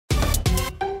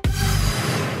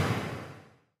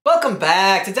Welcome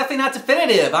back to Definitely Not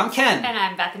Definitive. I'm Ken. And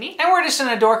I'm Bethany. And we're just an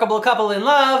adorable couple in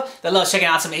love that loves checking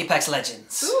out some Apex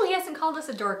Legends. Ooh, he hasn't called us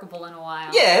adorable in a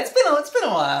while. Yeah, it's been a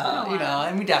while, you know,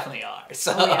 and we definitely are.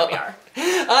 So Oh, yeah, we are.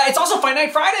 It's also Fight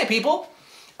Night Friday, people.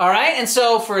 All right, and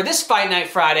so for this Fight Night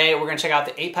Friday, we're gonna check out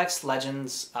the Apex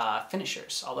Legends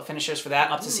finishers. All the finishers for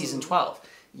that up to Season 12.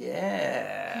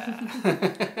 Yeah.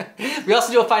 We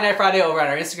also do a Fight Night Friday over on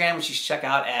our Instagram, which you should check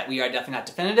out at We Are Definitely Not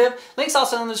Definitive. Link's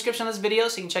also in the description of this video,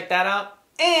 so you can check that out.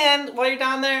 And while you're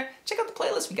down there, check out the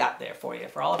playlist we got there for you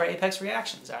for all of our Apex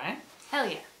reactions, all right? Hell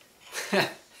yeah.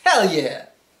 Hell yeah.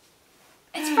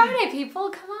 It's Friday, people.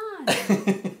 Come on.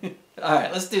 All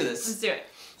right, let's do this. Let's do it.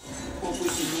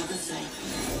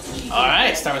 All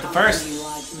right, start with the first,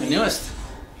 the newest.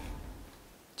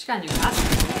 She got a new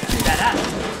costume. Pretty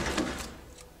badass.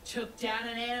 Took down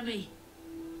an enemy.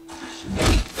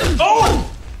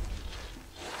 Oh!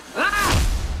 I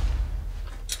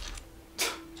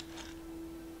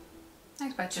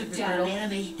expect it to Took be down an brutal.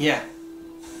 enemy. Yeah.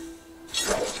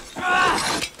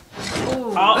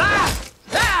 Ooh. Oh.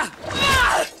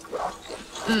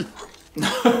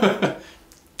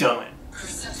 Dumb it.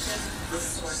 Perceptive,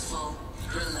 resourceful,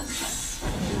 relentless.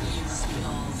 Used to be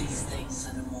all these things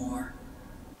and more.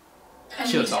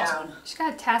 She looks awesome. She's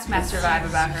got a Taskmaster vibe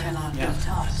about her. Cannot Yeah. be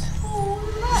taught.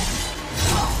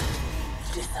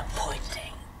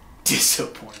 Disappointing.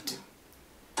 Disappointing.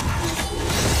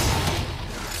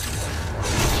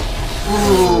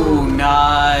 Ooh,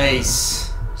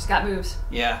 nice. She's got moves.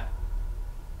 Yeah.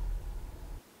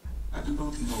 I do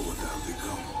not know what I'll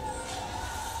become,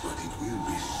 but it will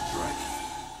be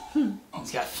striking.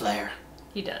 He's got flair.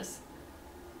 He does.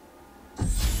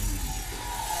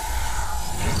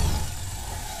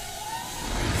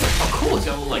 Oh, cool. It's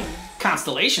got a little, like,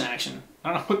 constellation action. I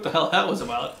don't know what the hell that was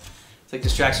about. It's like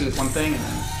distracts you with one thing and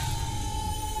then...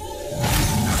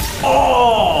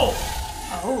 Oh!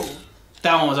 Oh.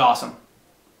 That one was awesome.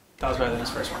 That was better than his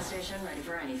first one. Station ready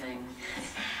for anything.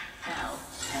 Hell,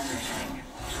 everything.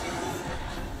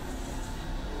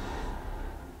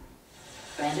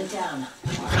 Bandit down.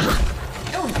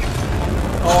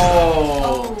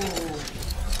 Oh!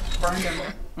 Burned him.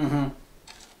 Mm-hmm.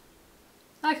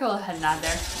 I could go ahead and nod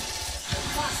there.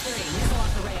 Fox 3, missile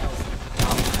off the rails.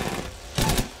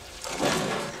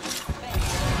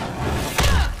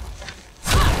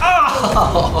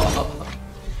 Oh!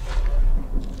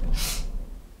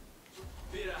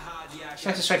 She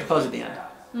has to strike a pose at the end.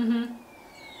 Mm-hmm.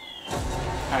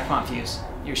 Alright, come on, Fuse.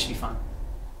 Yours should be fun.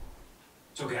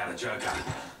 Took out a Joker.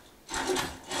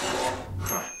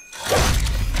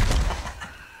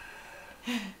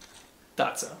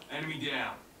 Thought so. Enemy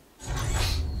down.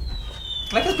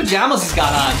 I like those pajamas he's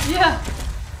got on. Yeah.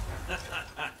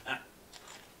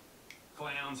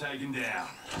 Clown taken down.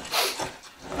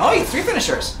 Oh, you 3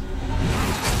 finishers.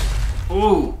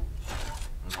 Ooh.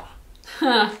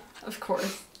 Of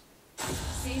course.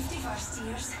 Safety first,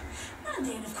 dears. And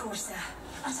then, of course,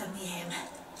 utter mayhem.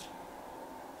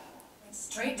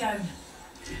 Straight down.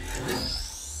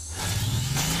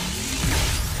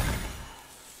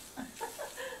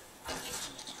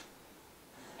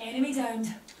 Enemy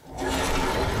downed.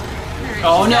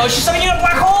 Oh no, she's summoning a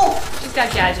black hole! She's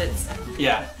got gadgets.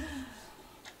 Yeah.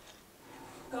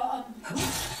 Got him.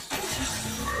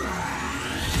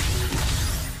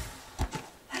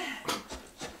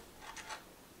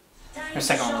 Her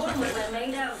second one was my favorite. We're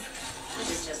made of. This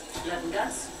is just blood and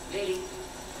guts, really.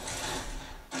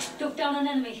 Took down an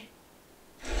enemy.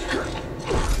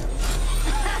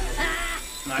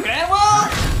 Not gonna end well!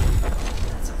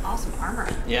 That's some awesome armor.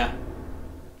 Yeah.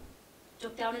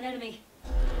 Took down an enemy.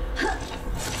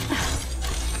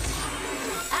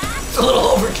 It's a little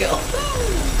overkill.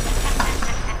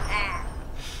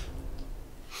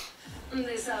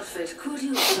 This outfit could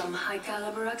use some high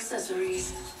caliber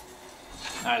accessories.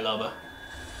 Alright, Loba.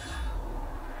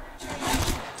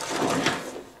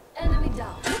 Enemy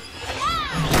down.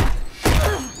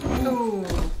 Ooh.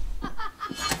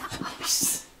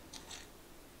 Let's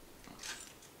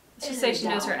just say she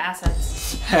knows her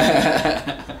assets.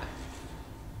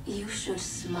 You should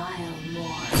smile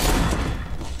more.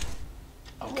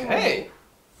 Okay.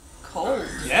 Cold.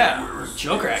 Yeah.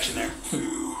 Joker action there.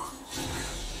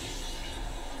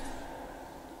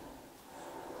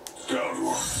 Down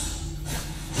one.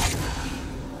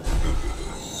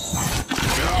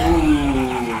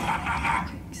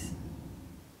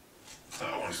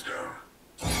 That one's down.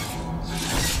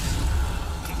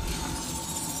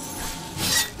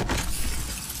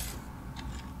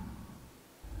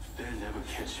 They'll never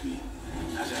catch me.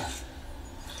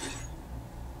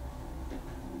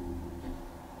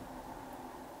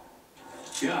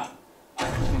 Yeah.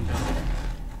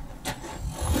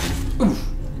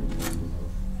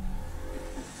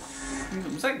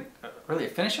 It's like really a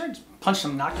finisher. Just punched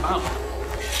him, knocked him out.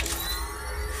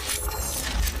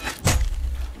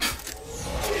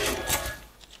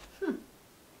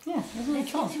 Yeah, that's really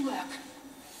cool. To work.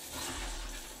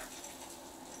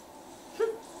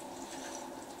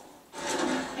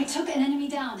 I took an enemy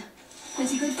down.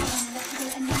 Pretty good for an electrical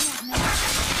enemy.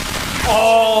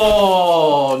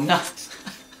 Oh, nuts.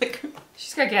 Like,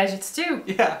 She's got gadgets too.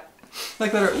 yeah.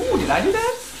 Like, let her, ooh, did I do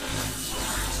that?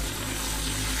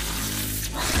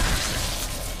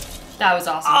 That was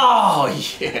awesome. Oh,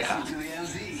 yeah. To the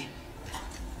MZ.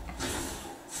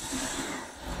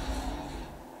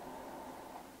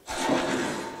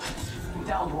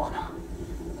 Down one.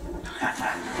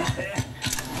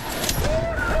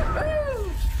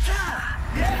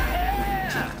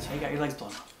 So you got your legs blown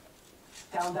off.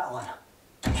 Down that one.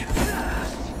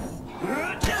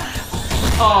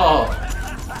 Oh.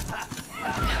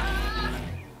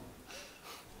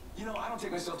 You know, I don't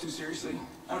take myself too seriously.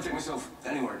 I don't take myself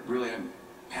anywhere, really. Man,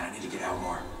 I need to get out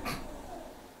more.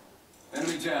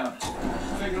 Enemy down.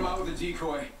 Taking him out with a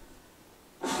decoy.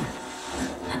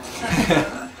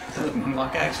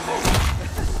 Moonwalk action.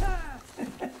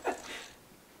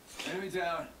 Enemy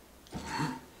down.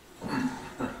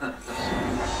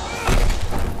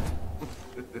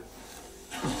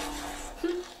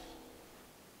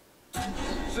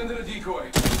 Send in a decoy.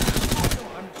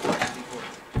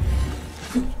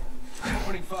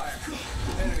 Opening fire.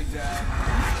 Enemy down.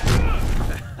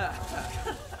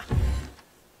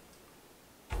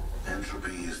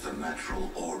 Entropy is the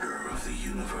natural order of the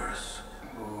universe.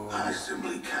 I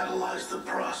simply catalyze the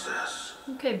process.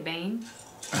 Okay, Bane.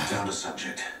 Down to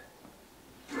subject.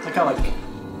 Look how, like,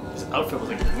 his outfit was,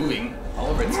 like, moving all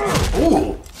over itself.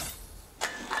 Ooh.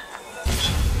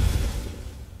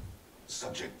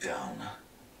 Subject down.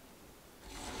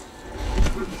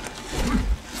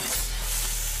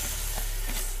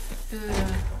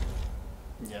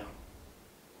 Yeah.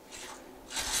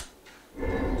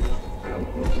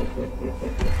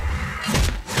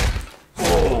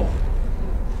 Oh.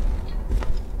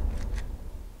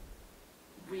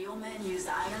 Real men use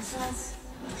iron sights?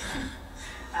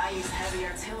 I use heavy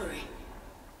artillery.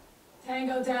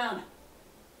 Tango down.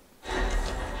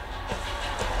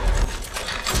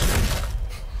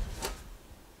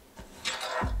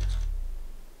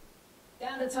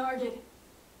 Down to target.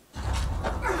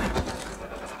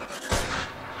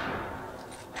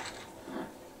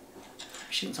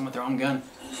 Shooting someone with their own gun.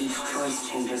 Each choice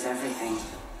changes everything.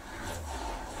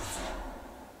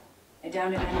 I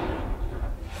downed an enemy.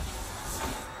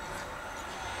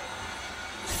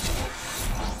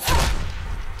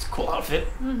 It's a cool outfit.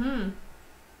 Mm-hmm.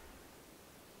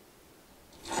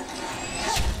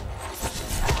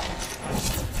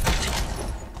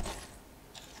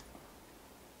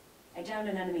 I downed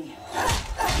an enemy.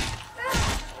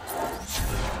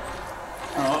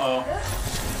 Uh-oh.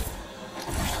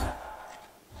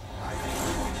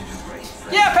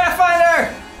 Yeah,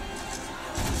 Pathfinder!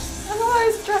 I know I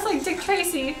was dressed like Dick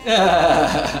Tracy.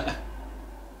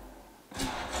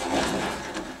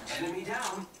 Enemy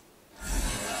down.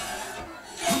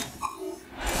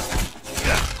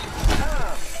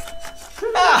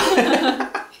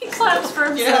 He claps for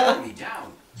himself. Enemy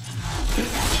down.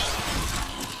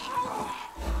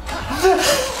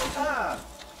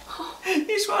 You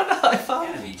just wanted to high five.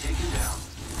 Enemy taken down.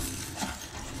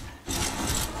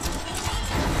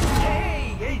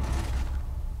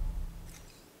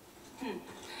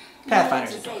 Pathfinder's Not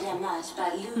to say adorable. that much,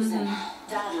 but losing,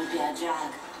 that would be a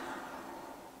drag.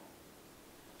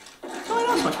 Oh, I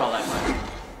know so much about Lifeline.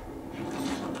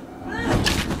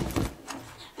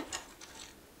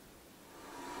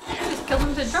 Just killed him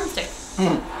with a drumstick.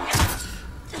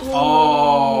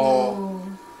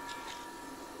 Oh.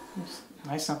 It's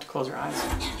nice enough to close your eyes.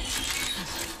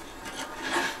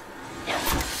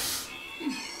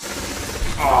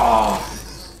 Oh.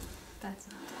 That's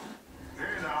not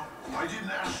Hey now, I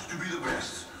didn't ask to be the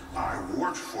best. I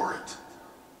worked for it.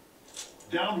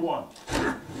 Down one.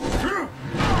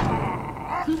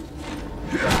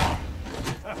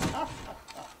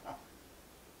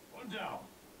 One down.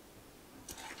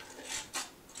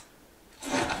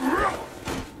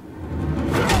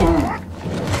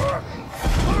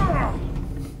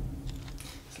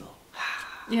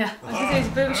 Yeah, I was gonna say he's a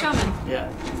bit of a shaman. Yeah.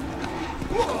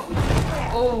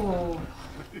 Oh.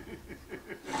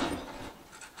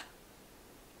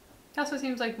 He also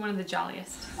seems like one of the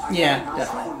jolliest. Yeah,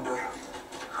 definitely. Wonder.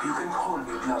 You can call me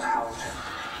Bloodhound.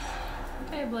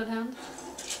 Okay, Bloodhound.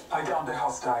 I downed the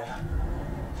hostile.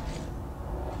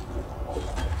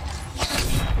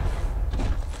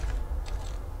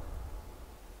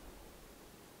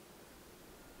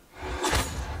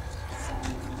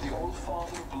 The old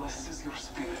father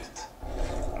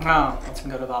Oh, let's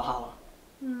go to Valhalla.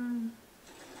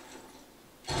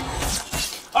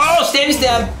 Oh, stabby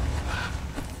stab!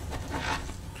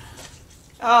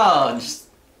 Oh, just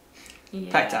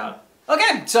pecked out.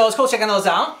 Okay, so let's go checking those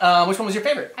out. Which one was your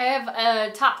favorite? I have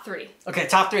a top 3. Okay,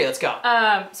 top 3, let's go.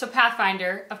 So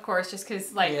Pathfinder, of course, just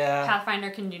because like Yeah. Pathfinder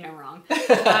can do no wrong.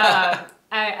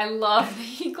 I love that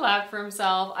he clapped for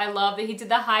himself. I love that he did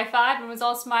the high five and was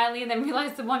all smiley and then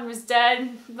realized the one was dead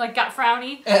and like got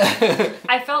frowny.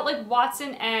 I felt like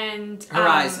Watson and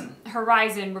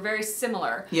Horizon were very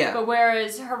similar. Yeah. But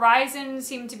whereas Horizon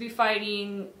seemed to be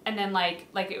fighting and then like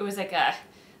it was like an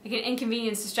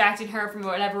inconvenience distracting her from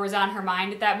whatever was on her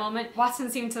mind at that moment. Watson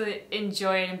seemed to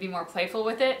enjoy it and be more playful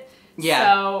with it.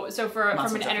 Yeah. So from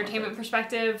an entertainment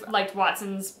perspective, liked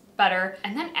Watson's better.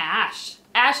 And then Ash.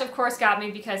 Ash, of course, got me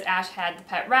because Ash had the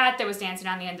pet rat that was dancing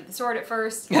on the end of the sword at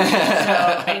first. So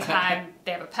anytime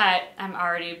they have a pet, I'm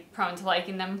already prone to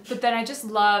liking them. But then I just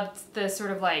loved the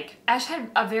sort of like, Ash had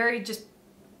a very just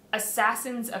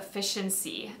assassin's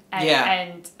efficiency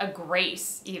and a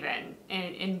grace even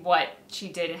in what she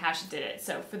did and how she did it.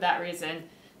 So for that reason,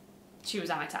 she was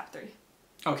on my top 3.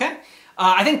 Okay.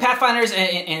 I think Pathfinder's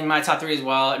in my top 3 as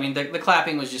well. I mean, the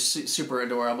clapping was just super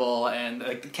adorable, and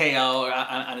like the KO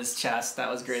on his chest, that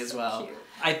was great as well. Cute.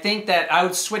 I think that I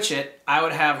would switch it. I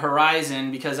would have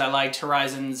Horizon because I liked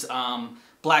Horizon's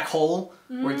black hole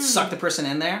where it sucked the person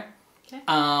in there. Okay.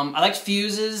 I liked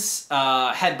Fuse's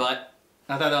headbutt.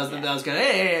 I thought that was good.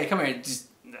 Hey, come here, just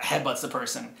headbutts the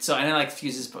person. So I didn't like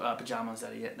Fuse's pajamas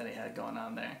that he had going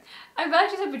on there. I'm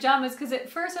glad you said pajamas because at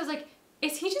first I was like,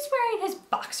 is he just wearing his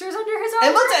boxers under his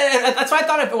arms? That's what I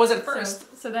thought it was at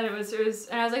first. So then it was,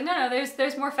 and I was like, no,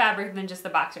 there's more fabric than just the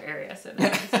boxer area. So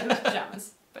then it was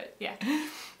pajamas. But yeah. And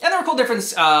there were cool different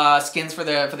skins for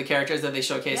the characters that they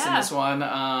showcased in this one.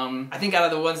 I think out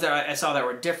of the ones that I saw that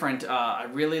were different, I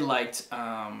really liked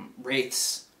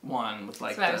Wraith's one with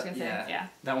like That's what I was gonna say. Yeah.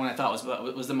 That one I thought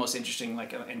was the most interesting,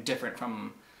 like and different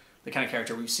from the kind of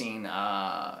character we've seen in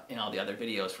all the other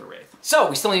videos for Wraith. So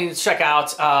we still need to check out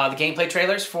the gameplay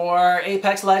trailers for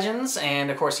Apex Legends,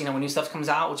 and of course, when new stuff comes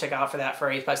out, we'll check out for that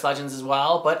for Apex Legends as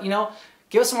well. But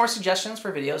give us some more suggestions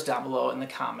for videos down below in the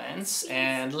comments,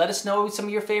 and let us know some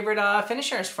of your favorite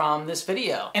finishers from this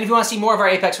video. And if you want to see more of our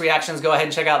Apex reactions, go ahead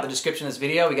and check out the description of this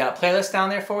video. We got a playlist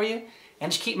down there for you.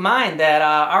 And just keep in mind that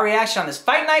our reaction on this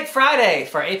Fight Night Friday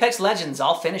for Apex Legends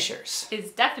All Finishers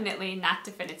is definitely not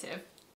definitive.